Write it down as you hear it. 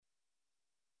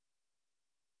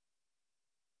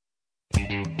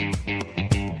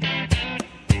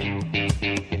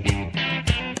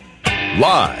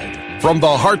Live from the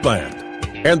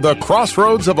heartland and the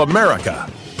crossroads of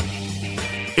America,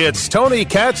 it's Tony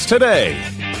Katz Today.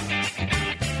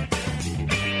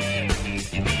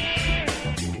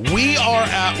 We are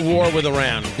at war with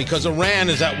Iran because Iran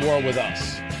is at war with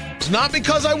us. It's not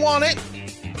because I want it.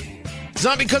 It's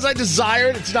not because I desire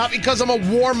it. It's not because I'm a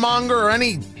warmonger or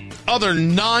any other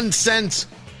nonsense,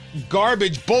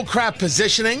 garbage, bullcrap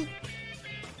positioning.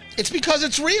 It's because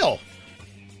it's real.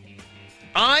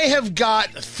 I have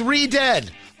got 3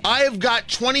 dead. I have got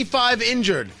 25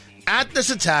 injured at this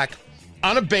attack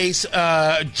on a base,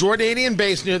 Jordanian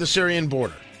base near the Syrian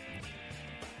border.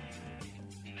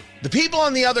 The people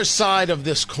on the other side of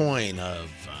this coin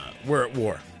of we're at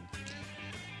war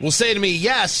will say to me,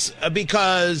 yes,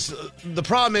 because the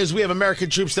problem is we have American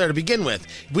troops there to begin with.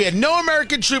 If we had no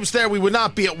American troops there, we would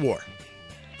not be at war.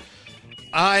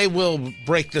 I will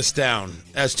break this down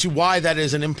as to why that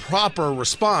is an improper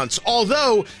response,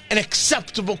 although an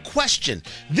acceptable question.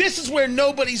 This is where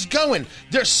nobody's going.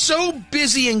 They're so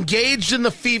busy engaged in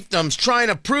the fiefdoms, trying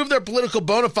to prove their political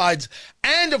bona fides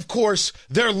and, of course,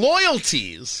 their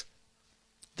loyalties.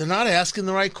 They're not asking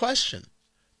the right question.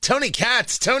 Tony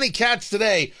Katz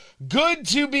Today. Good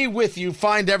to be with you.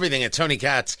 Find everything at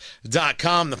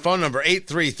TonyKatz.com. The phone number,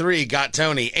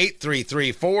 833-GOT-TONY,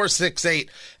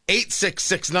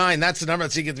 833-468-8669. That's the number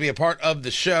so you get to be a part of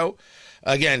the show.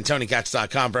 Again,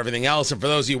 TonyKatz.com for everything else. And for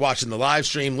those of you watching the live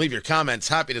stream, leave your comments.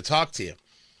 Happy to talk to you.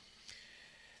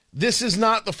 This is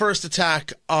not the first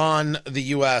attack on the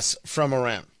U.S. from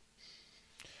Iran.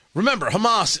 Remember,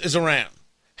 Hamas is Iran.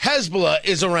 Hezbollah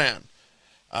is Iran.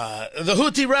 The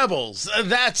Houthi rebels,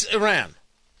 that's Iran.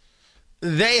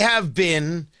 They have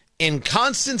been in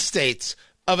constant states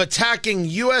of attacking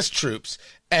U.S. troops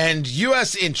and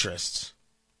U.S. interests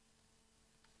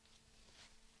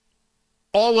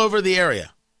all over the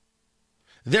area.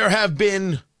 There have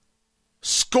been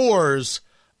scores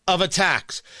of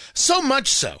attacks, so much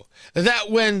so that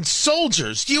when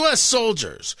soldiers, U.S.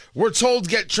 soldiers, were told to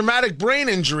get traumatic brain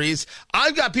injuries,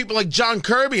 I've got people like John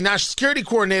Kirby, National Security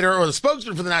Coordinator, or the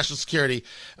spokesman for the National Security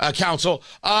Council,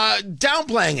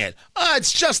 downplaying it.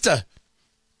 It's just a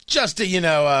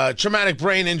traumatic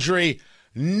brain injury.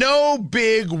 No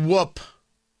big whoop.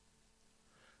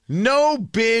 No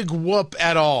big whoop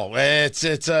at all. It's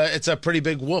a pretty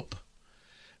big whoop.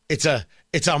 It's a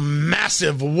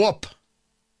massive whoop.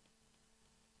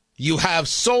 You have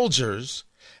soldiers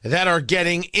that are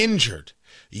getting injured,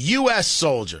 U.S.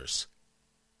 soldiers.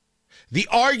 The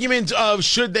argument of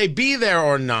should they be there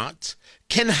or not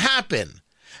can happen.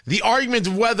 The argument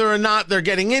of whether or not they're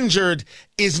getting injured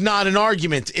is not an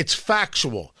argument. It's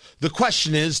factual. The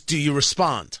question is, do you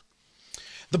respond?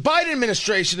 The Biden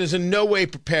administration is in no way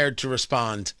prepared to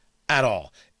respond at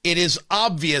all. It is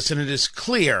obvious and it is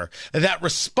clear that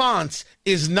response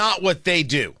is not what they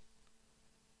do.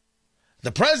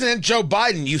 The president, Joe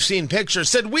Biden, you've seen pictures,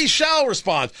 said we shall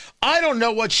respond. I don't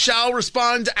know what shall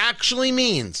respond actually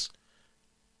means.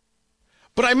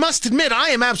 But I must admit, I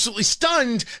am absolutely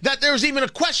stunned that there's even a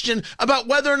question about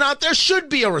whether or not there should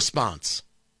be a response.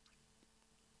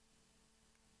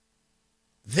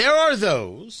 There are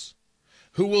those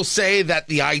who will say that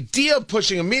the idea of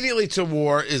pushing immediately to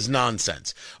war is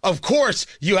nonsense. Of course,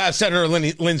 you have Senator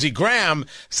Lindsey Graham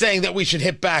saying that we should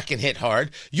hit back and hit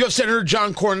hard. You have Senator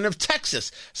John Cornyn of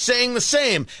Texas saying the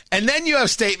same. And then you have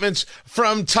statements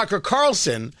from Tucker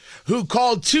Carlson, who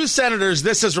called 2 senators,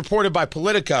 this is reported by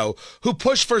Politico, who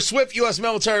pushed for swift U.S.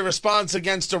 military response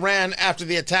against Iran after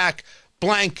the attack,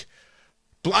 blanking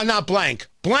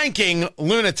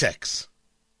lunatics.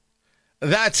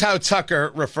 That's how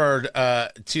Tucker referred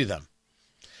to them.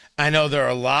 I know there are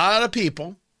a lot of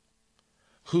people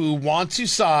who want to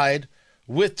side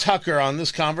with Tucker on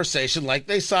this conversation, like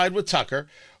they side with Tucker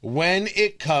when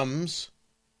it comes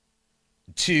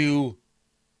to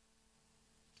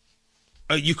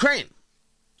Ukraine.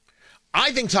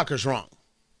 I think Tucker's wrong.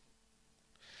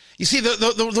 You see,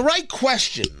 the right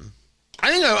question,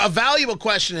 I think a valuable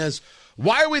question is,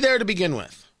 why are we there to begin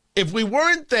with? If we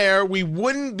weren't there, we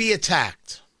wouldn't be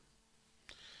attacked.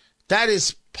 That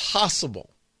is possible.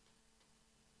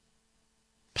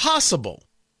 Possible.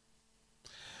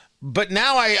 But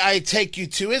now I take you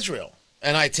to Israel,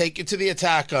 and I take you to the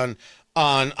attack on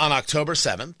October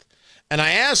 7th, and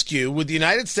I ask you, would the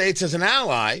United States as an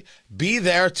ally be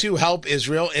there to help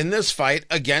Israel in this fight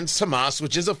against Hamas,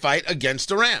 which is a fight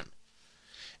against Iran?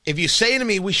 If you say to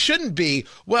me we shouldn't be,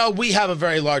 well, we have a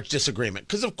very large disagreement,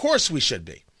 because of course we should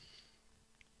be.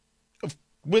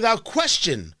 Without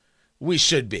question, we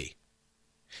should be.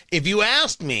 If you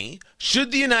ask me,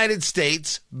 should the United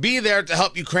States be there to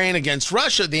help Ukraine against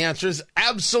Russia, the answer is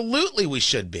absolutely we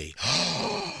should be.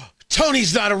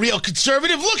 Tony's not a real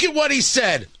conservative. Look at what he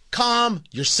said. Calm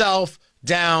yourself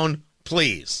down,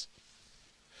 please.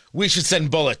 We should send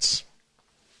bullets.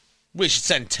 We should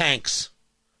send tanks.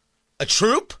 A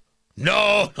troop?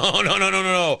 No.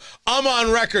 I'm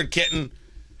on record, kitten.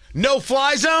 No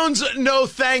fly zones? No,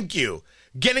 thank you.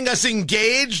 Getting us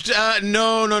engaged?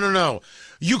 No.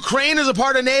 Ukraine is a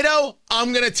part of NATO?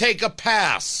 I'm going to take a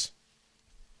pass.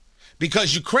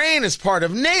 Because Ukraine is part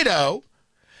of NATO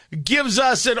gives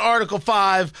us an Article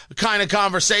 5 kind of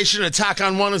conversation. An attack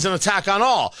on one is an attack on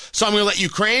all. So I'm going to let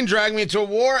Ukraine drag me into a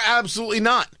war? Absolutely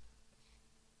not.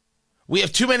 We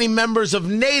have too many members of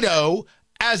NATO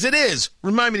as it is.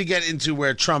 Remind me to get into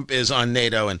where Trump is on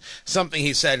NATO and something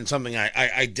he said and something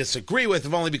I disagree with,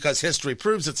 if only because history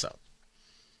proves it so.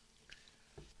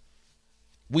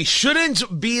 We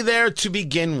shouldn't be there to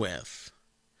begin with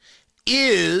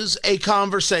is a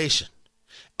conversation.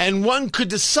 And one could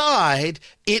decide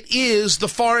it is the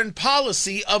foreign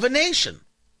policy of a nation.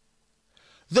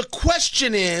 The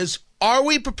question is, are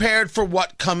we prepared for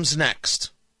what comes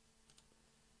next?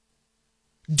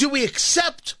 Do we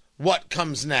accept what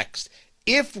comes next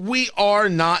if we are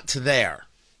not there?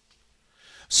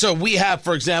 So we have,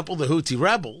 for example, the Houthi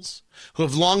rebels, who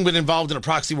have long been involved in a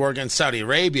proxy war against Saudi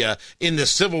Arabia in the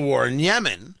civil war in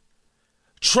Yemen,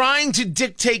 trying to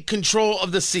dictate control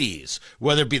of the seas,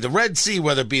 whether it be the Red Sea,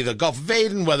 whether it be the Gulf of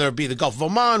Aden, whether it be the Gulf of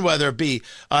Oman, whether it be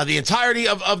the entirety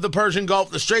of the Persian Gulf,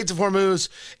 the Straits of Hormuz,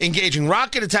 engaging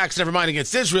rocket attacks, never mind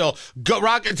against Israel,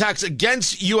 rocket attacks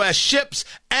against U.S. ships,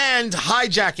 and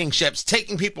hijacking ships,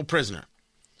 taking people prisoner.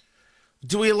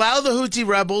 Do we allow the Houthi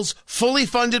rebels, fully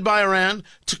funded by Iran,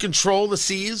 to control the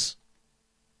seas?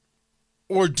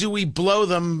 Or do we blow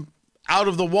them out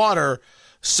of the water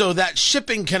so that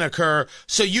shipping can occur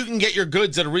so you can get your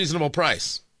goods at a reasonable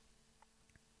price?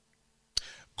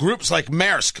 Groups like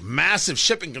Maersk, massive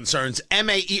shipping concerns,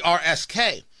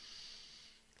 Maersk,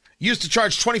 used to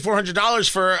charge $2,400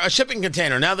 for a shipping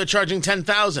container. Now they're charging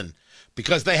 $10,000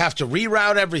 because they have to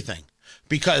reroute everything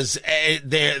because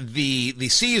the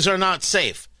seas are not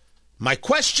safe. My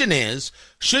question is,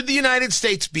 should the United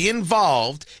States be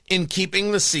involved in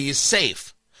keeping the seas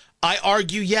safe? I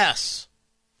argue yes.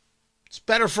 It's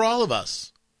better for all of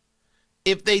us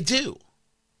if they do.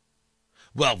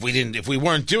 Well, if we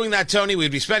weren't doing that, Tony,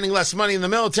 we'd be spending less money in the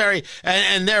military,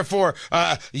 and therefore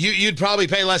you'd probably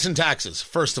pay less in taxes.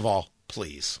 First of all,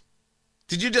 please.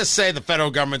 Did you just say the federal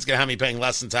government's going to have me paying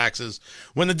less in taxes?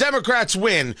 When the Democrats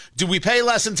win, do we pay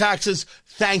less in taxes?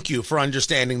 Thank you for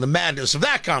understanding the madness of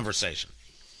that conversation.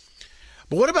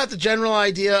 But what about the general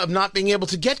idea of not being able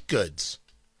to get goods?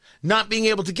 Not being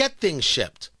able to get things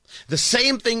shipped? The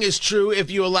same thing is true if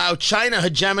you allow China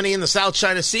hegemony in the South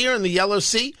China Sea or in the Yellow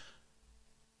Sea.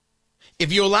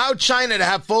 If you allow China to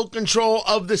have full control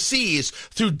of the seas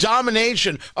through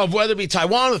domination of whether it be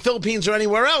Taiwan, the Philippines, or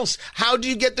anywhere else, how do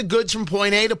you get the goods from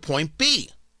point A to point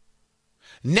B?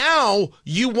 Now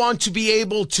you want to be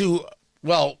able to,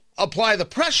 apply the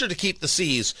pressure to keep the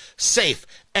seas safe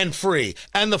and free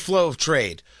and the flow of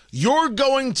trade. You're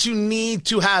going to need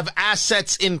to have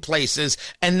assets in places,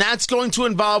 and that's going to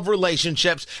involve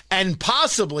relationships and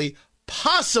possibly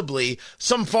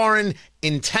some foreign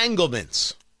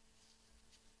entanglements.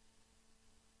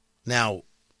 Now,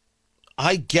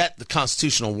 I get the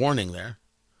constitutional warning there.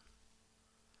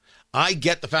 I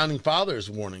get the Founding Fathers'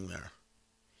 warning there.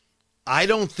 I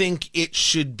don't think it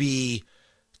should be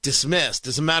dismissed.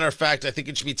 As a matter of fact, I think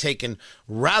it should be taken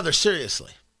rather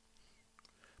seriously.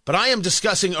 But I am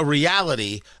discussing a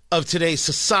reality of today's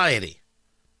society.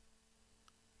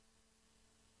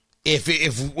 If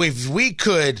we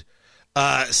could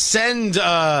send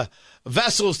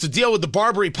vessels to deal with the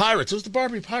Barbary pirates. It was the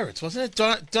Barbary pirates, wasn't it?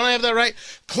 Don't I have that right?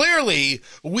 Clearly,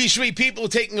 we should be people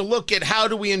taking a look at how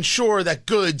do we ensure that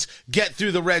goods get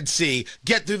through the Red Sea,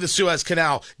 get through the Suez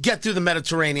Canal, get through the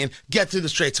Mediterranean, get through the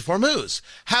Straits of Hormuz.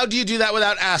 How do you do that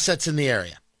without assets in the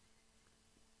area?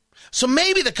 So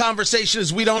maybe the conversation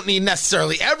is we don't need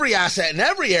necessarily every asset in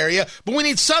every area, but we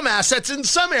need some assets in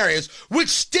some areas, which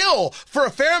still, for a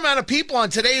fair amount of people on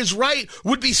today's right,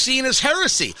 would be seen as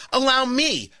heresy. Allow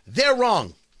me. They're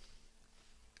wrong.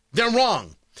 They're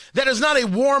wrong. That is not a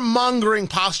warmongering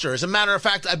posture. As a matter of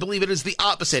fact, I believe it is the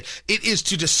opposite. It is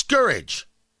to discourage.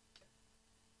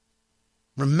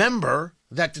 Remember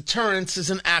that deterrence is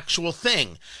an actual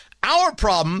thing. Our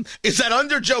problem is that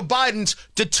under Joe Biden's,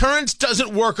 deterrence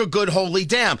doesn't work a good holy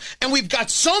damn. And we've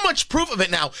got so much proof of it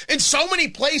now in so many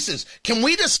places. Can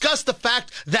we discuss the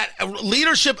fact that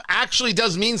leadership actually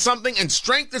does mean something and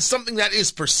strength is something that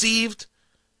is perceived?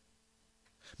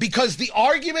 Because the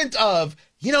argument of,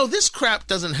 this crap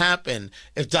doesn't happen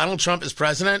if Donald Trump is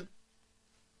president.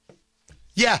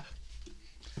 Yeah,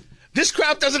 This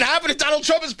crap doesn't happen if Donald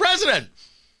Trump is president.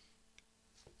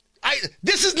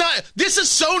 This is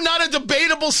so not a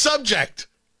debatable subject.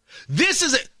 This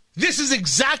is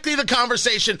exactly the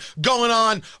conversation going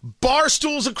on. Bar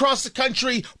stools across the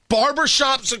country,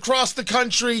 barbershops across the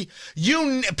country,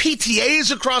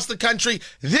 PTAs across the country.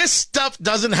 This stuff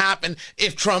doesn't happen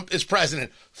if Trump is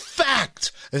president.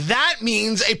 Fact. That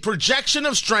means a projection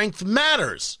of strength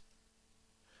matters.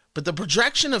 But the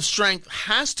projection of strength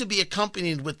has to be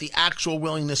accompanied with the actual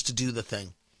willingness to do the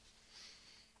thing.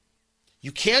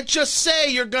 You can't just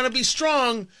say you're going to be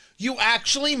strong. You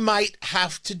actually might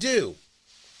have to do.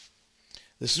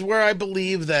 This is where I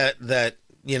believe that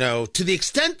to the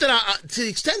extent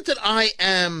that I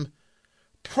am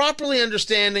properly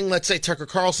understanding, let's say, Tucker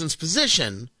Carlson's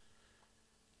position,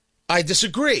 I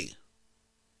disagree.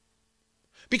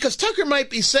 Because Tucker might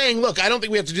be saying, look, I don't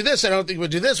think we have to do this. I don't think we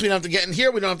do this. We don't have to get in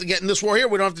here. We don't have to get in this war here.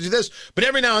 We don't have to do this. But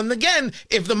every now and again,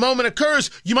 if the moment occurs,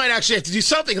 you might actually have to do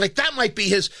something. Like that might be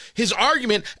his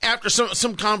argument after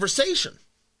some conversation.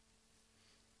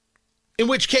 In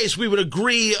which case, we would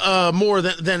agree more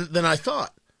than I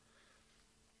thought.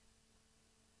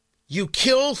 You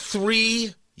kill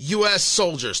 3 U.S.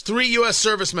 soldiers, 3 U.S.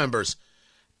 service members,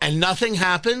 and nothing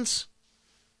happens?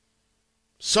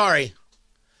 Sorry.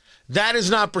 That is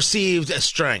not perceived as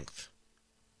strength.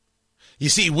 You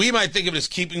see, we might think of it as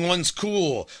keeping one's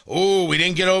cool. Oh, we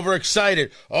didn't get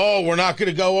overexcited. Oh, we're not going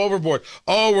to go overboard.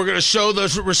 Oh, we're going to show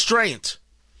the restraint.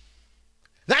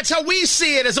 That's how we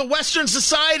see it as a Western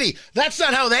society. That's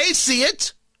not how they see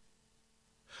it.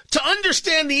 To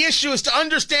understand the issue is to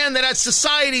understand that as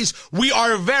societies, we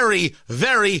are very,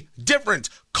 very different.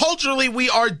 Culturally, we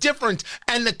are different,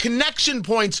 and the connection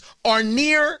points are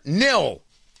near nil.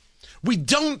 We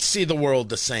don't see the world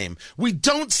the same. We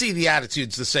don't see the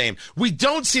attitudes the same. We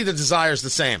don't see the desires the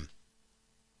same.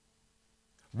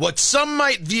 What some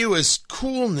might view as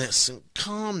coolness and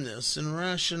calmness and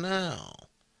rationale,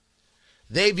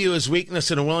 they view as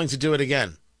weakness and are willing to do it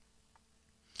again.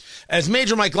 As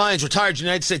Major Mike Lyons, retired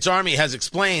United States Army, has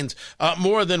explained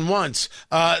more than once,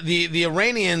 the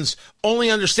Iranians only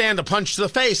understand a punch to the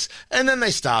face, and then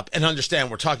they stop and understand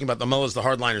we're talking about the mullahs, the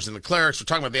hardliners, and the clerics. We're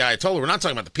talking about the Ayatollah. We're not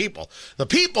talking about the people. The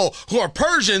people who are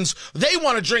Persians, they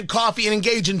want to drink coffee and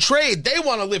engage in trade. They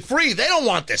want to live free. They don't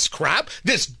want this crap,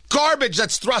 this garbage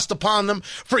that's thrust upon them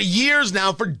for years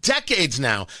now, for decades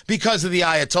now, because of the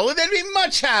Ayatollah. They'd be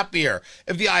much happier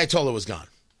if the Ayatollah was gone.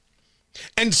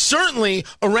 And certainly,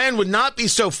 Iran would not be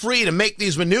so free to make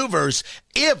these maneuvers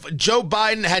if Joe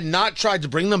Biden had not tried to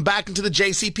bring them back into the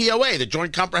JCPOA, the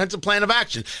Joint Comprehensive Plan of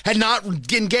Action, had not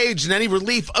engaged in any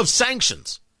relief of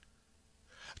sanctions.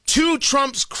 To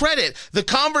Trump's credit, the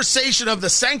conversation of the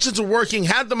sanctions are working,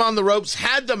 had them on the ropes,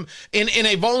 had them in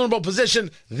a vulnerable position.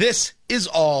 This is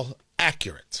all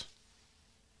accurate.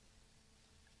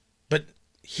 But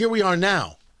here we are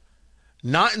now.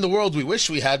 Not in the world we wish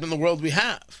we had, but in the world we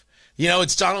have. You know,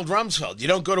 it's Donald Rumsfeld. You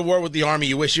don't go to war with the army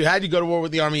you wish you had. You go to war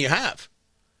with the army you have.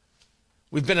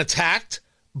 We've been attacked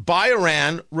by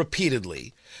Iran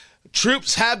repeatedly.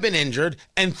 Troops have been injured,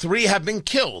 and 3 have been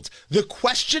killed. The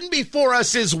question before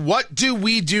us is, what do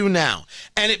we do now?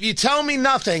 And if you tell me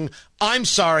nothing, I'm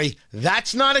sorry,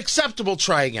 that's not acceptable.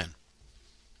 Try again.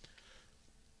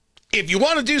 If you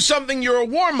want to do something, you're a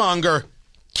warmonger.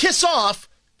 Kiss off.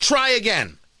 Try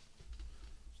again.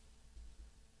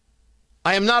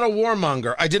 I am not a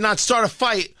warmonger. I did not start a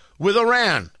fight with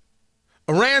Iran.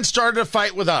 Iran started a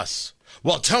fight with us.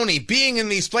 Well, Tony, being in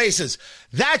these places,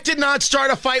 that did not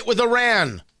start a fight with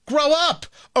Iran. Grow up.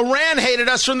 Iran hated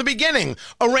us from the beginning.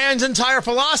 Iran's entire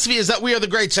philosophy is that we are the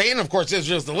great Satan. Of course,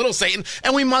 Israel's the little Satan,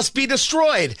 and we must be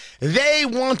destroyed. They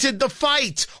wanted the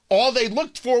fight. All they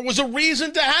looked for was a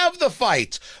reason to have the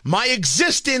fight. My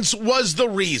existence was the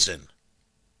reason.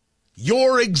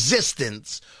 Your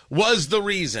existence was the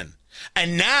reason.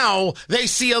 And now they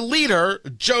see a leader,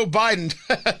 Joe Biden,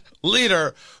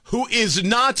 leader, who is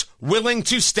not willing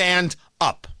to stand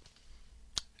up.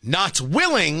 Not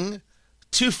willing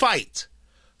to fight.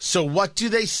 So what do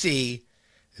they see?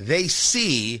 They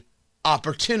see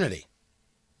opportunity.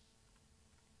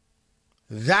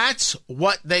 That's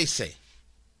what they see.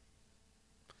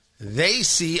 They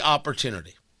see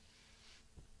opportunity.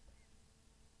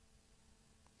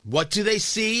 What do they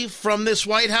see from this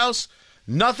White House?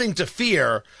 Nothing to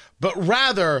fear, but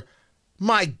rather,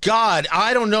 my God,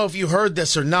 I don't know if you heard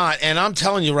this or not, and I'm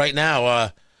telling you right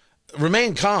now,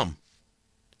 remain calm.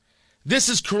 This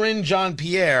is Corinne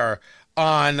Jean-Pierre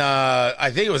on,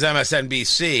 I think it was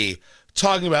MSNBC,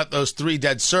 talking about those 3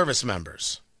 dead service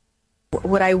members.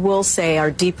 What I will say,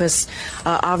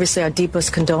 obviously our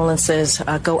deepest condolences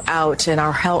go out, and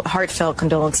our heartfelt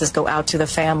condolences go out to the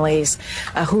families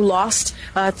who lost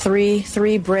three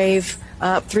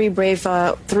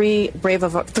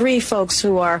folks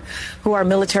who are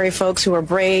military folks, who are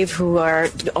brave, who are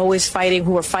always fighting,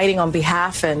 who are fighting on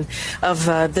behalf of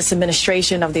this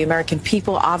administration, of the American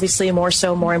people. Obviously,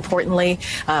 more importantly,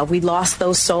 we lost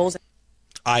those souls.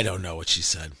 I don't know what she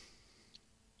said.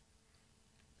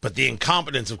 But the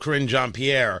incompetence of Karine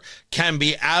Jean-Pierre can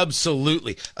be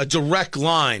absolutely a direct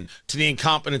line to the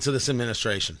incompetence of this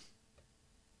administration.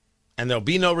 And there'll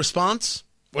be no response,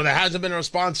 or there hasn't been a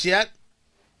response yet.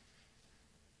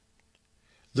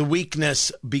 The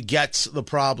weakness begets the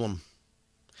problem.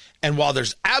 And while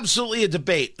there's absolutely a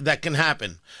debate that can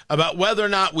happen about whether or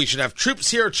not we should have troops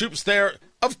here or troops there,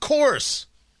 of course.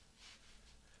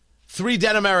 3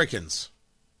 dead Americans.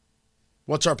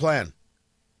 What's our plan?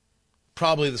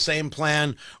 Probably the same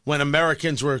plan when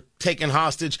Americans were taken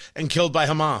hostage and killed by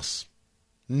Hamas.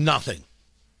 Nothing.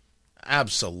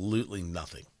 Absolutely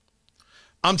nothing.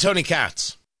 I'm Tony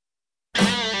Katz.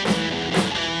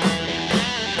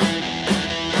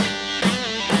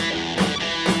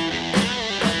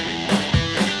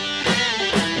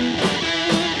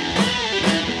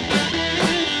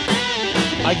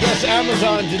 I guess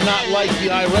Amazon did not like the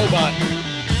iRobot.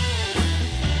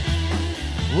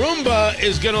 Roomba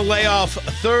is going to lay off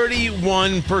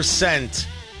 31%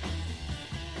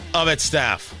 of its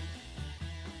staff.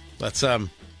 It's a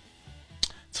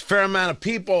fair amount of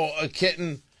people,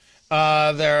 Kitten.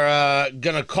 They're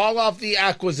going to call off the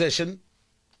acquisition.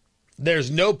 There's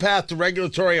no path to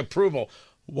regulatory approval.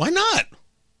 Why not?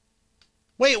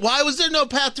 Wait, why was there no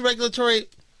path to regulatory?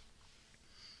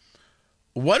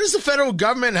 What does the federal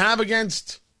government have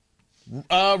against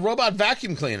robot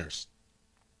vacuum cleaners?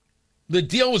 The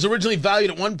deal was originally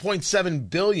valued at $1.7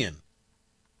 billion.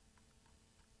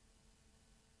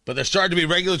 But there started to be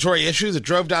regulatory issues that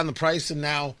drove down the price, and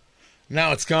now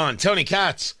it's gone. Tony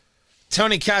Katz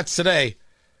today.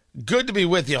 Good to be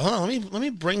with you. Hold on, let me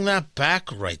bring that back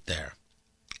right there.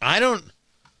 I don't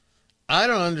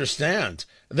understand.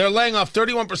 They're laying off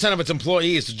 31% of its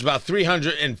employees, which is about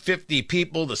 350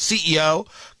 people. The CEO,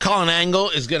 Colin Angle,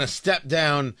 is going to step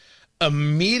down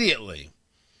immediately.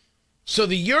 So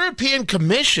the European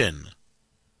Commission,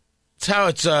 that's how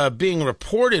it's being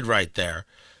reported right there.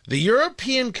 The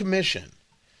European Commission,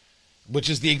 which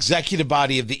is the executive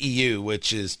body of the EU,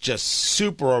 which is just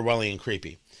super Orwellian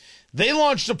creepy. They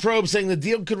launched a probe saying the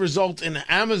deal could result in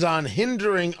Amazon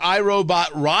hindering iRobot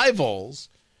rivals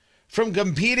from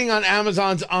competing on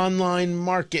Amazon's online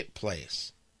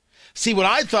marketplace. See, what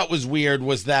I thought was weird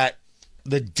was that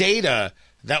the data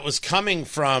that was coming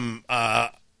from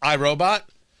iRobot,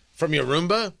 from your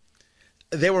Roomba,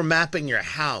 they were mapping your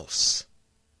house.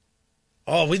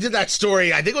 Oh, we did that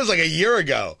story, I think it was like a year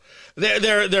ago.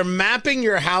 They're mapping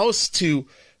your house to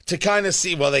kind of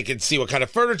see, well, they can see what kind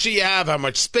of furniture you have, how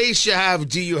much space you have,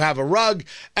 do you have a rug,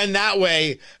 and that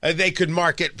way they could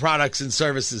market products and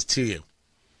services to you,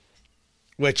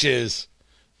 which is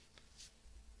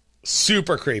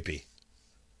super creepy.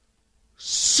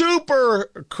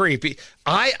 Super creepy.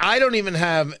 I don't even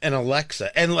have an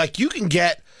Alexa, and like you can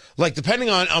get, like, depending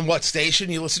on what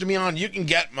station you listen to me on, you can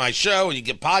get my show and you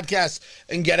get podcasts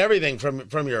and get everything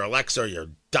from your Alexa or your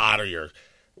Dot or your,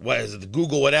 what is it, the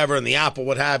Google whatever, and the Apple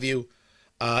what have you.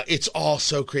 It's all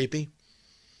so creepy.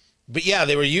 But yeah,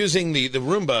 they were using the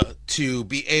Roomba to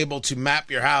be able to map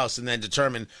your house and then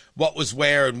determine what was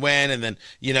where and when, and then,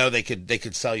 you know, they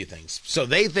could sell you things. So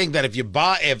they think that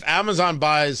if Amazon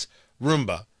buys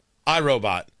Roomba,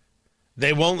 iRobot,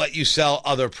 they won't let you sell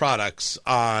other products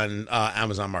on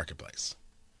Amazon Marketplace.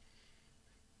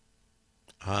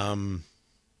 That's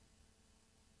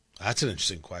an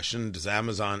interesting question. Does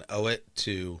Amazon owe it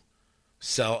to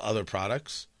sell other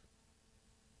products?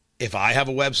 If I have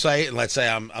a website, and let's say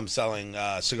I'm selling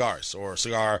cigars or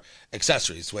cigar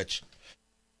accessories, which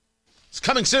is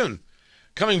coming soon,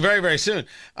 coming very, very soon,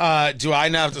 do I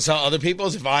now have to sell other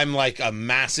people's if I'm like a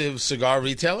massive cigar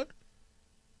retailer?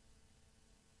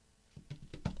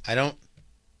 I don't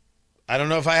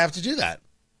know if I have to do that.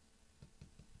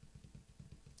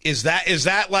 Is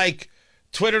that like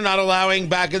Twitter not allowing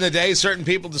back in the day certain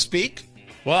people to speak?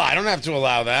 Well, I don't have to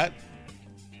allow that.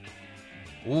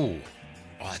 Ooh.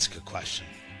 Oh, that's a good question.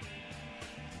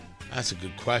 That's a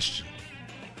good question.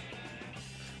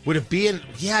 Would it be in...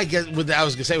 Yeah, I guess I was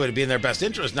going to say, would it be in their best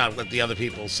interest not to let the other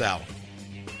people sell?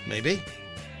 Maybe.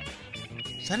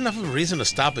 Is that enough of a reason to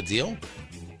stop a deal?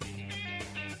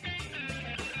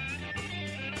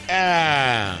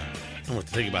 I don't know what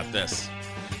to think about this.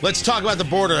 Let's talk about the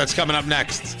border that's coming up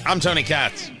next. I'm Tony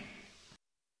Katz.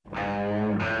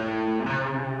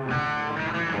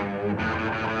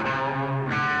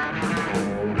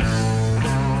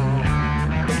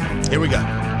 Here we go.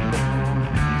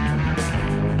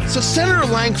 So Senator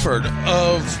Lankford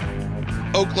of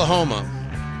Oklahoma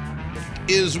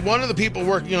is one of the people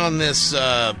working on this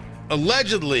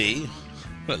allegedly,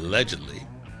 I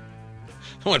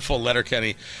went full letter,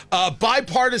 Kenny,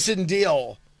 bipartisan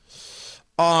deal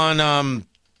on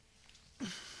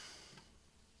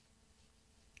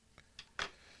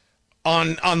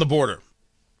the border.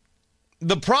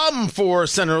 The problem for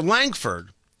Senator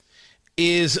Lankford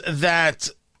is that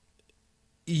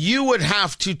you would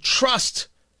have to trust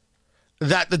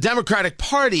that the Democratic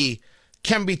Party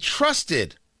can be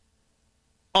trusted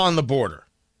on the border.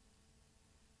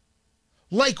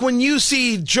 Like when you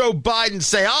see Joe Biden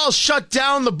say, I'll shut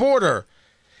down the border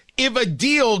if a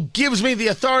deal gives me the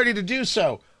authority to do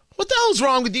so. What the hell's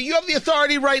wrong with you? You have the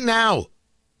authority right now.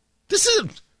 This is,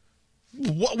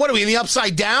 what are we, in the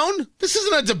upside down? This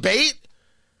isn't a debate.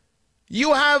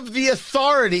 You have the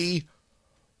authority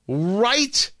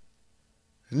right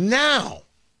now.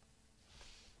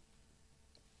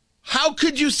 How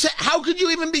could you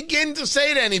even begin to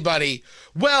say to anybody,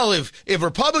 well, if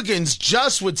Republicans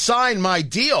just would sign my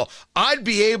deal, I'd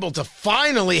be able to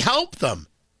finally help them?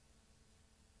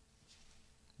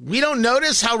 We don't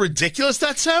notice how ridiculous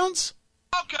that sounds?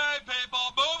 Okay, people,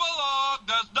 move along.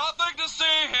 There's nothing to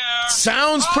see here.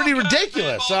 Sounds pretty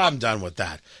ridiculous. Oh, I'm done with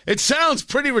that. It sounds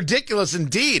pretty ridiculous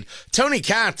indeed. Tony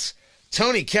Katz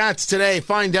today.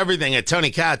 Find everything at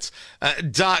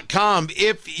TonyKatz.com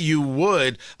if you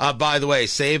would. By the way,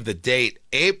 save the date,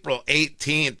 April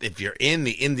 18th, if you're in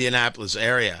the Indianapolis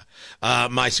area.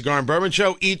 My Cigar and Bourbon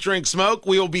Show, Eat, Drink, Smoke.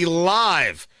 We will be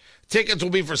live. Tickets will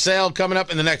be for sale coming up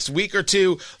in the next week or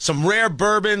two. Some rare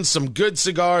bourbons, some good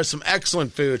cigars, some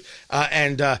excellent food,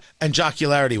 and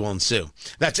jocularity will ensue.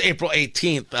 That's April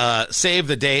 18th. Save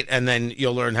the date, and then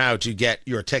you'll learn how to get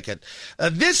your ticket.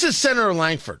 This is Senator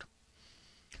Lankford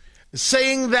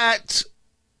saying that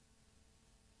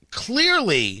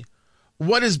clearly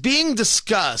what is being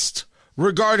discussed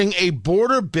regarding a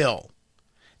border bill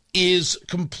is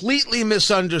completely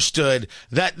misunderstood,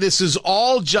 that this is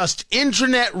all just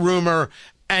internet rumor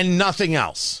and nothing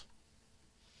else.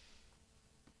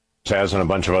 As and a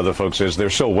bunch of other folks is,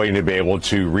 they're still waiting to be able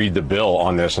to read the bill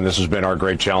on this, and this has been our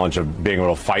great challenge of being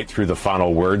able to fight through the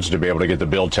final words to be able to get the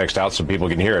bill text out so people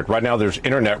can hear it. Right now, there's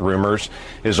internet rumors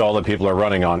is all that people are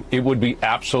running on. It would be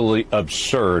absolutely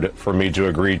absurd for me to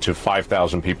agree to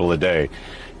 5,000 people a day.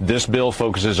 This bill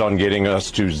focuses on getting us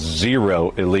to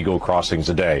 0 illegal crossings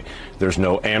a day. There's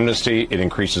no amnesty. It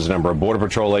increases the number of Border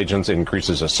Patrol agents. It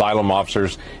increases asylum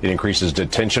officers. It increases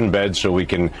detention beds so we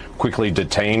can quickly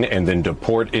detain and then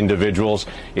deport individuals.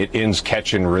 It ends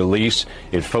catch and release.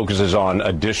 It focuses on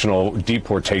additional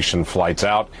deportation flights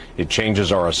out. It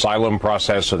changes our asylum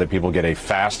process so that people get a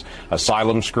fast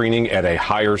asylum screening at a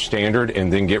higher standard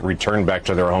and then get returned back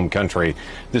to their home country.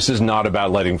 This is not about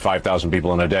letting 5,000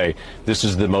 people in a day. This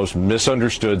is the most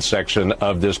misunderstood section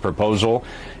of this proposal.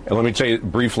 And let me tell you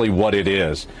briefly what it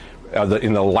is.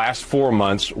 In the last 4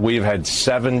 months, we've had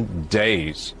 7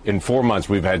 days. In 4 months,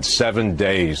 we've had 7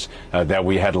 days that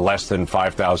we had less than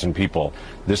 5,000 people.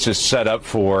 This is set up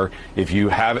for if you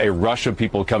have a rush of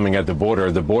people coming at the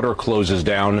border closes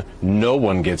down, no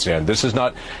one gets in. This is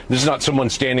not someone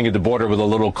standing at the border with a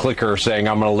little clicker saying,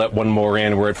 I'm going to let one more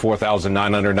in. We're at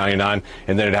 4,999,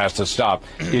 and then it has to stop.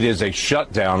 It is a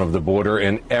shutdown of the border,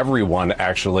 and everyone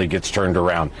actually gets turned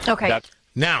around. Okay.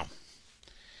 Now,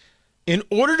 in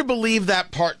order to believe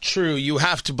that part true, you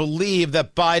have to believe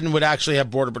that Biden would actually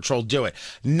have Border Patrol do it.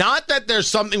 Not that there's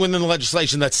something within the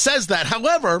legislation that says that.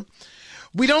 However,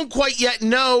 we don't quite yet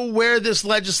know where this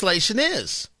legislation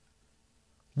is.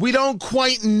 We don't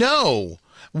quite know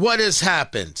what has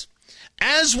happened.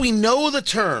 As we know the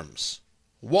terms,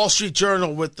 Wall Street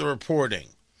Journal with the reporting,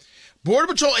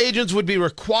 Border Patrol agents would be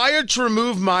required to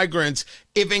remove migrants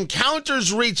if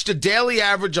encounters reached a daily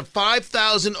average of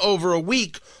 5,000 over a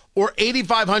week or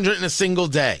 8,500 in a single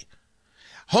day.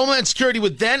 Homeland Security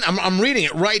would then, I'm reading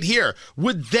it right here,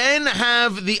 would then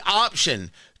have the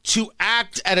option to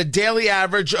act at a daily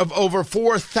average of over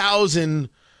 4,000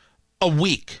 a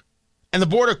week. And the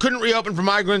border couldn't reopen for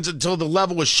migrants until the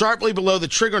level was sharply below the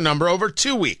trigger number over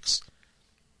 2 weeks.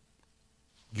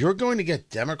 You're going to get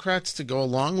Democrats to go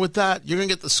along with that? You're going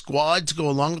to get the squad to go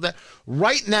along with that?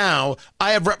 Right now,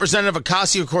 I have Representative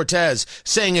Ocasio-Cortez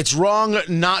saying it's wrong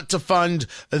not to fund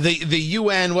the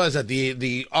UN, what is that,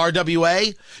 the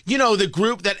RWA? You know, the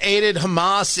group that aided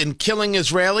Hamas in killing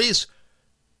Israelis?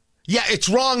 Yeah, it's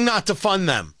wrong not to fund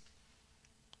them.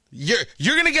 You're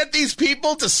going to get these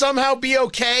people to somehow be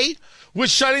okay with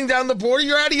shutting down the border?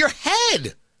 You're out of your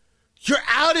head. You're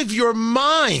out of your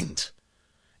mind.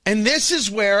 And this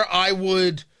is where I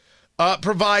would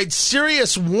provide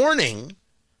serious warning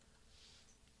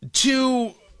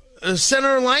to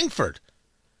Senator Langford.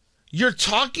 You're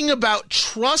talking about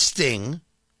trusting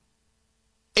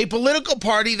a political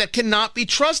party that cannot be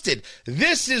trusted.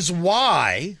 This is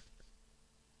why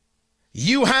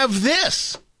you have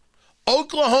this.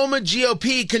 Oklahoma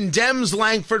GOP condemns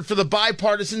Langford for the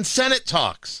bipartisan Senate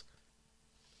talks.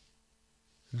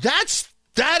 That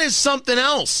is something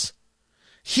else.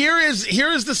 Here is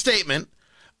the statement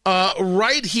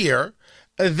right here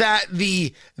that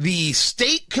the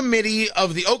state committee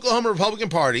of the Oklahoma Republican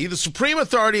Party, the supreme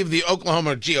authority of the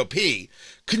Oklahoma GOP,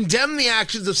 condemned the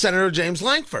actions of Senator James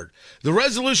Langford. The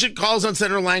resolution calls on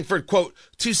Senator Langford, quote,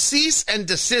 to cease and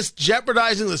desist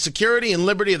jeopardizing the security and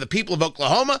liberty of the people of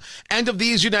Oklahoma and of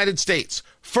these United States.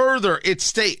 Further, it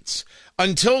states,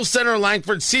 until Senator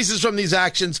Langford ceases from these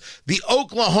actions, the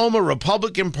Oklahoma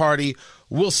Republican Party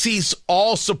will cease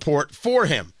all support for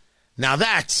him. Now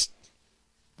that's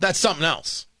something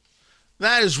else.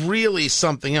 That is really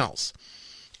something else.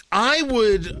 I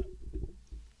would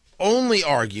only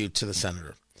argue to the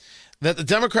senator that the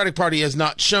Democratic Party has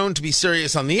not shown to be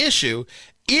serious on the issue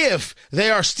if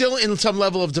they are still in some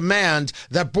level of demand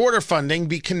that border funding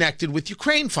be connected with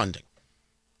Ukraine funding.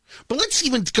 But let's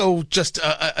even go just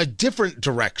a different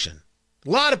direction. A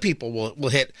lot of people will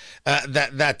hit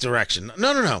that direction.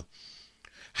 No.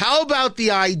 How about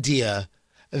the idea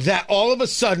that all of a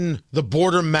sudden the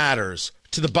border matters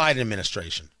to the Biden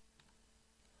administration?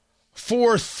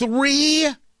 For 3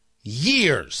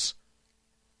 years,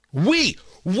 we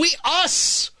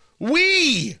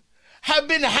have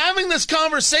been having this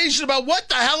conversation about what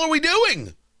the hell are we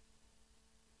doing?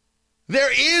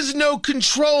 There is no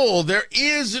control. There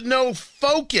is no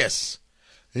focus.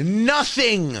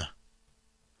 Nothing.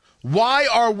 Why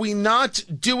are we not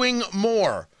doing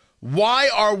more? Why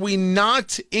are we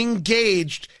not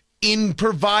engaged in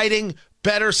providing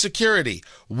better security?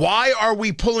 Why are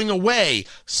we pulling away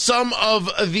some of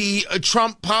the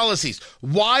Trump policies?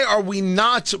 Why are we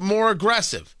not more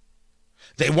aggressive?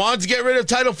 They wanted to get rid of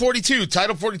Title 42.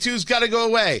 Title 42's got to go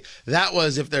away. That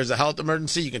was if there's a health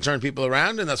emergency, you can turn people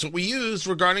around, and that's what we used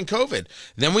regarding COVID.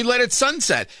 Then we let it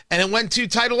sunset, and it went to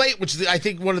Title 8, which is, I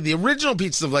think, one of the original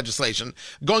pieces of legislation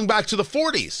going back to the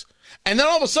 40s. And then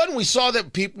all of a sudden we saw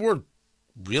that people were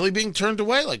really being turned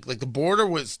away, like the border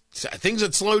was, things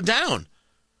had slowed down.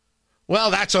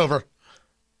 Well, that's over.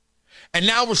 And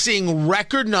now we're seeing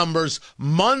record numbers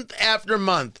month after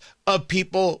month of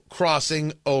people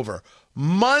crossing over.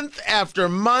 Month after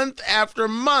month after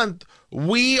month,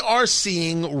 we are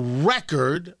seeing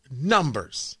record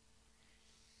numbers.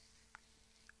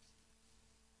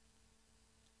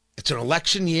 It's an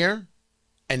election year,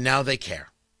 and now they care.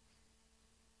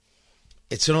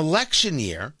 It's an election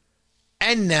year,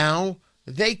 and now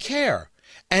they care.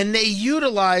 And they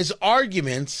utilize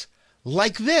arguments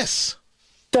like this.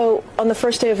 So on the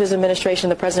first day of his administration,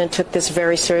 the president took this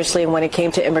very seriously. And when it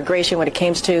came to immigration, when it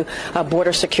came to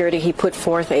border security, he put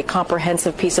forth a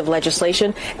comprehensive piece of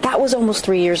legislation. That was almost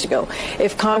 3 years ago.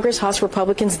 If Congress, House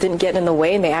Republicans didn't get in the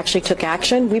way and they actually took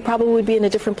action, we probably would be in a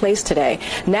different place today.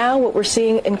 Now what we're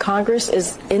seeing in Congress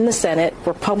is in the Senate,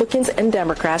 Republicans and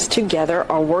Democrats together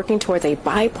are working towards a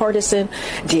bipartisan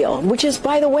deal, which is,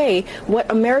 by the way,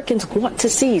 what Americans want to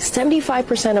see.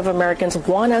 75% of Americans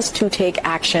want us to take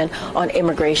action on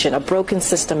immigration. A broken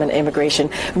system in immigration,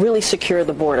 really secure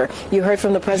the border. You heard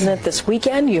from the president this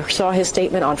weekend. You saw his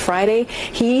statement on Friday.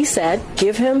 He said,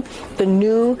 give him the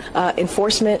new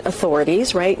enforcement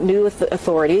authorities, right? New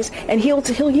authorities, and he'll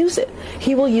use it.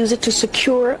 He will use it to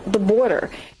secure the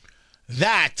border.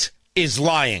 That is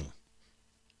lying.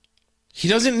 He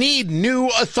doesn't need new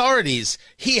authorities.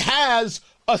 He has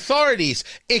authorities.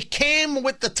 It came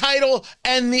with the title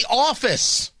and the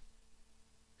office.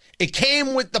 It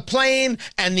came with the plane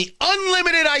and the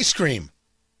unlimited ice cream.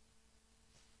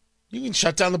 You can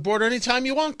shut down the border anytime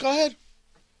you want. Go ahead.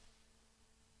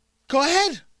 Go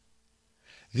ahead.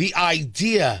 The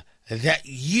idea that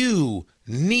you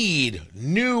need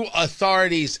new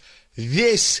authorities,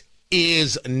 this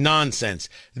is nonsense.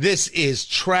 This is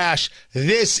trash.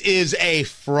 This is a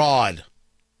fraud.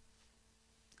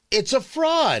 It's a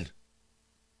fraud.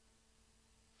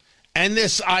 And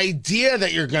this idea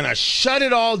that you're going to shut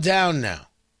it all down now.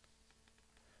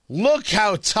 Look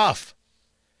how tough.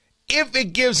 If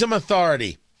it gives him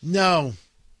authority. No,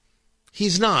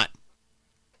 he's not.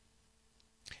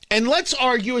 And let's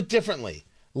argue it differently.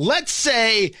 Let's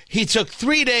say he took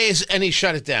 3 days and he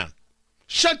shut it down.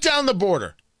 Shut down the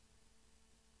border.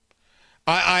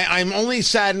 I'm only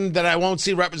saddened that I won't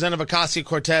see Representative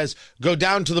Ocasio-Cortez go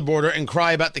down to the border and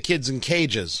cry about the kids in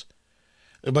cages.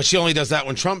 But she only does that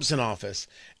when Trump's in office.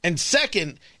 And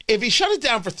second, if he shut it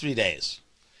down for 3 days,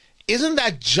 isn't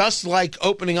that just like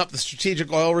opening up the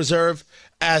strategic oil reserve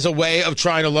as a way of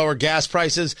trying to lower gas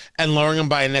prices and lowering them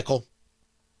by a nickel?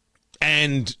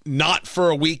 And not for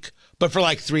a week, but for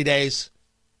like 3 days?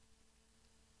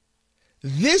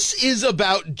 This is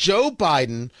about Joe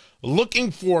Biden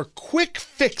looking for quick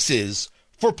fixes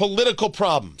for political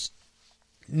problems,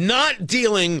 not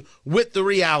dealing with the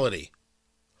reality.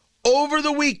 Over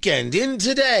the weekend, in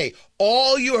today,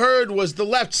 all you heard was the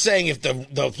left saying if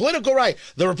the political right,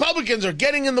 the Republicans are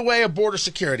getting in the way of border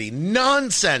security.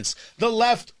 Nonsense. The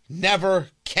left never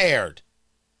cared.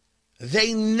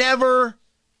 They never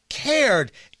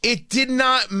cared. It did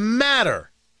not matter.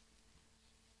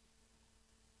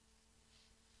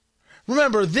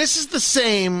 Remember, this is the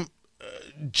same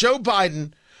Joe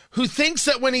Biden who thinks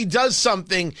that when he does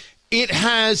something, it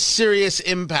has serious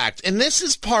impact. And this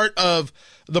is part of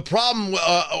the problem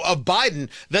of Biden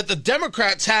that the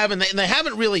Democrats have, and they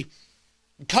haven't really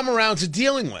come around to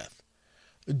dealing with.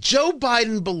 Joe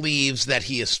Biden believes that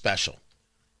he is special.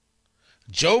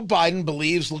 Joe Biden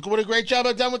believes, look at what a great job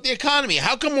I've done with the economy.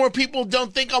 How come more people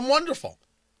don't think I'm wonderful?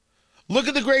 Look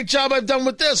at the great job I've done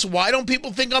with this. Why don't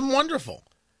people think I'm wonderful?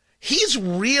 He's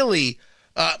really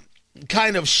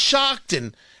kind of shocked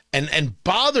and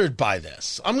bothered by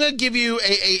this. I'm going to give you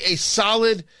a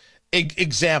solid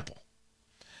example.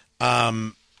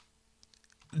 Joe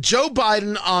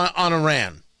Biden on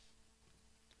Iran.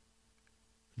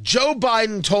 Joe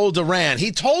Biden told Iran,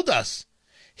 he told us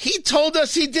he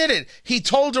did it. He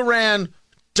told Iran,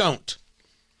 don't.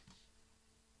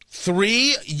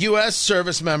 3 U.S.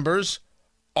 service members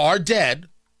are dead,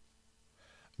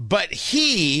 but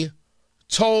he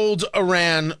told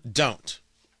Iran, don't.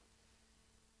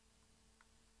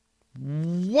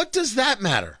 What does that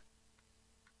matter?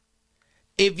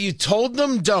 If you told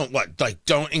them don't, what? Like,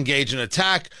 don't engage in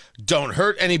attack, don't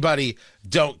hurt anybody,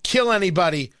 don't kill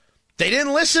anybody. They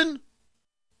didn't listen.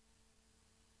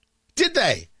 Did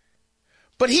they?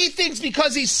 But he thinks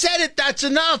because he said it, that's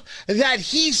enough, that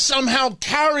he somehow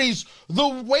carries the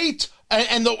weight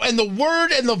and the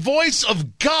word and the voice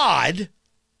of God.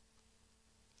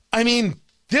 I mean,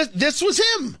 this was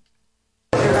him.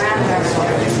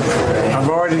 I've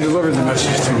already delivered the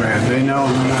message to Iran. They know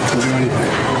not to do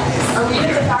anything.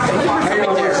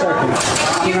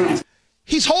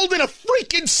 He's holding a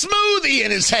freaking smoothie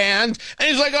in his hand, and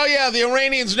he's like, oh yeah, the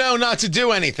Iranians know not to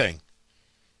do anything.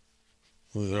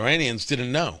 Well, the Iranians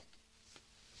didn't know.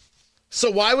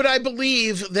 So why would I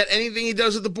believe that anything he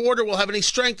does at the border will have any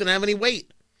strength and have any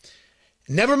weight?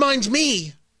 Never mind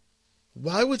me.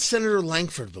 Why would Senator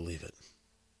Lankford believe it?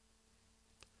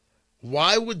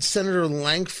 Why would Senator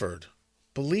Lankford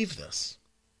believe this?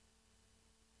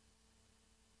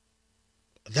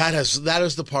 That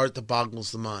is the part that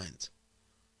boggles the mind.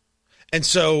 And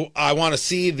so I want to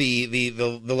see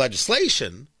the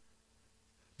legislation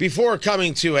before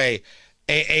coming to a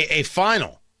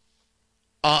final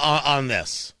on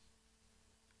this.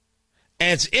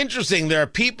 And it's interesting. There are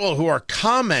people who are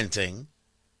commenting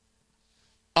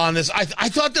on this. I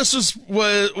thought this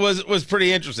was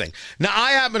pretty interesting. Now,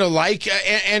 I happen to like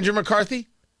Andrew McCarthy.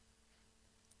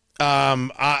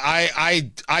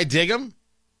 I dig him.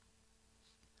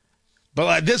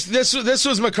 But this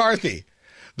was McCarthy.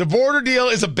 The border deal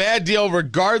is a bad deal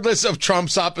regardless of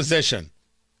Trump's opposition.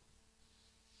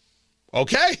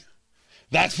 Okay.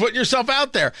 That's putting yourself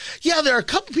out there. Yeah, there are a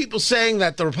couple people saying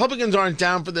that the Republicans aren't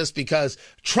down for this because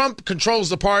Trump controls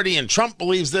the party and Trump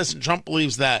believes this and Trump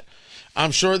believes that.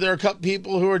 I'm sure there are a couple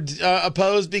people who are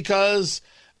opposed because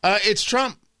it's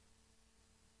Trump.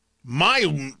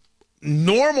 My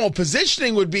normal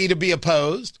positioning would be to be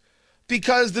opposed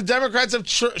because the Democrats have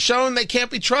shown they can't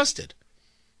be trusted.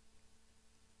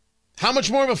 How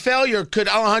much more of a failure could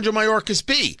Alejandro Mayorkas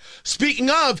be? Speaking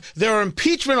of, there are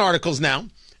impeachment articles now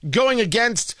going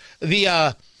against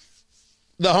the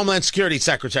Homeland Security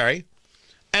Secretary.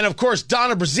 And, of course,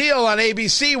 Donna Brazile on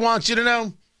ABC wants you to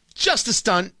know, just a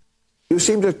stunt. You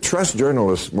seem to trust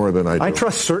journalists more than I do. I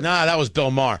trust certain. Nah, that was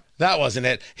Bill Maher. That wasn't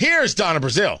it. Here's Donna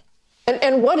Brazile.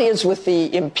 And what is with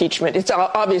the impeachment? It's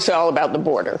obviously all about the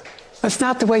border. That's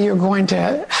not the way you're going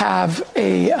to have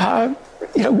a,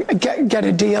 get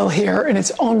a deal here, and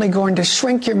it's only going to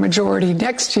shrink your majority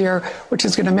next year, which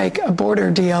is going to make a border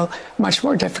deal much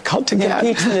more difficult to get.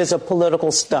 Impeachment is a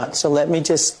political stunt, so let me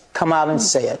just come out and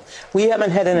say it. We haven't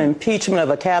had an impeachment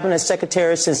of a cabinet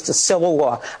secretary since the Civil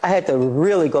War. I had to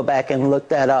really go back and look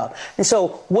that up. And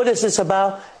so what is this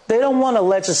about? They don't want to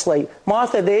legislate.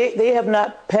 Martha, they have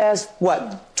not passed,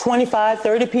 25,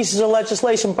 30 pieces of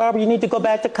legislation. Barbara, you need to go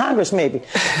back to Congress maybe.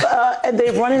 And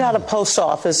they're running out of post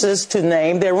offices to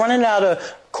name. They're running out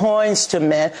of coins to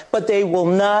men, but they will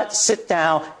not sit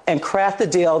down and craft a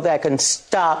deal that can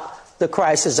stop the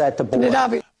crisis at the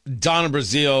border. Donna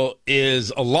Brazile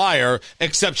is a liar,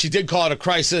 except she did call it a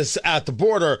crisis at the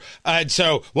border. And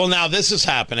so, well, now this is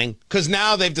happening because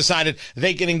now they've decided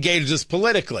they can engage this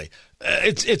politically.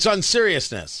 It's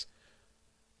unseriousness.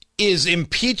 Is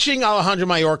impeaching Alejandro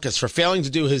Mayorkas for failing to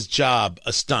do his job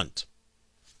a stunt?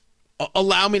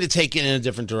 Allow me to take it in a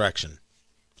different direction.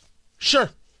 Sure.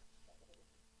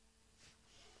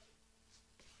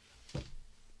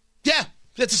 Yeah,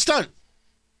 it's a stunt.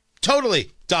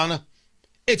 Totally, Donna.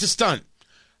 It's a stunt.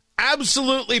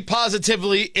 Absolutely,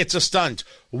 positively, it's a stunt.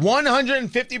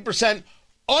 150%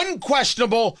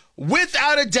 unquestionable,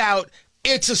 without a doubt,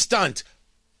 it's a stunt.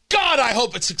 God, I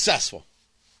hope it's successful.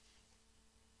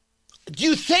 Do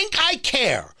you think I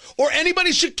care, or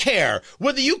anybody should care,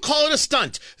 whether you call it a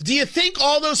stunt? Do you think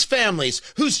all those families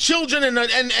whose children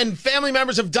and family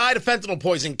members have died of fentanyl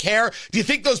poison care? Do you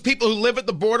think those people who live at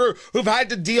the border who've had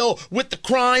to deal with the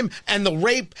crime and the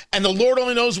rape and the Lord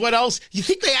only knows what else, you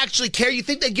think they actually care? You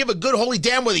think they give a good holy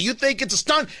damn whether you think it's a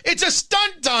stunt? It's a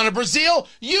stunt, Donna Brazile.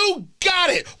 You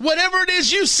got it. Whatever it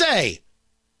is you say.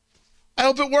 I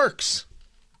hope it works.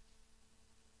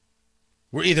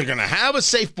 We're either going to have a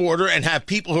safe border and have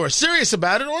people who are serious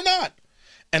about it or not.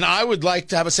 And I would like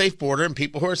to have a safe border and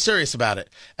people who are serious about it.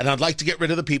 And I'd like to get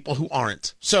rid of the people who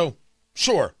aren't. So,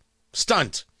 sure,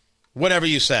 stunt, whatever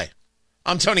you say.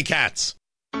 I'm Tony Katz.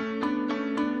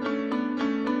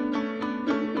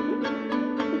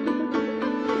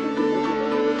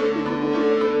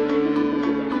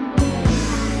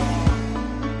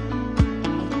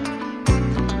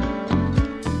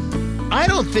 I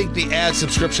don't think the ad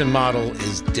subscription model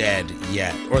is dead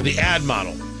yet, or the ad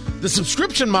model. The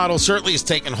subscription model certainly has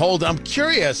taken hold. I'm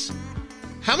curious,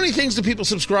 how many things do people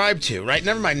subscribe to, right?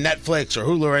 Never mind Netflix or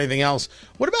Hulu or anything else.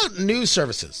 What about news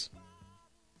services?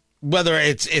 Whether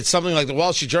it's something like the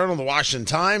Wall Street Journal, the Washington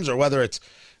Times, or whether it's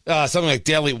something like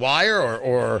Daily Wire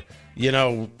or you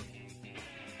know,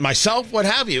 myself, what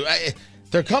have you.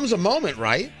 There comes a moment,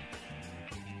 right?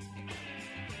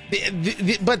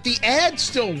 But the ad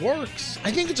still works.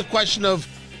 I think it's a question of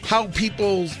how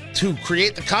people who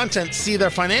create the content see their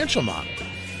financial model.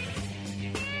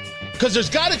 Because there's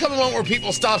got to come a moment where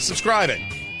people stop subscribing.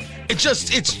 It's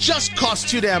just cost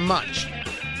too damn much.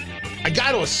 I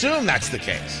got to assume that's the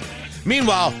case.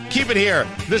 Meanwhile, keep it here.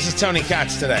 This is Tony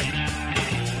Katz Today.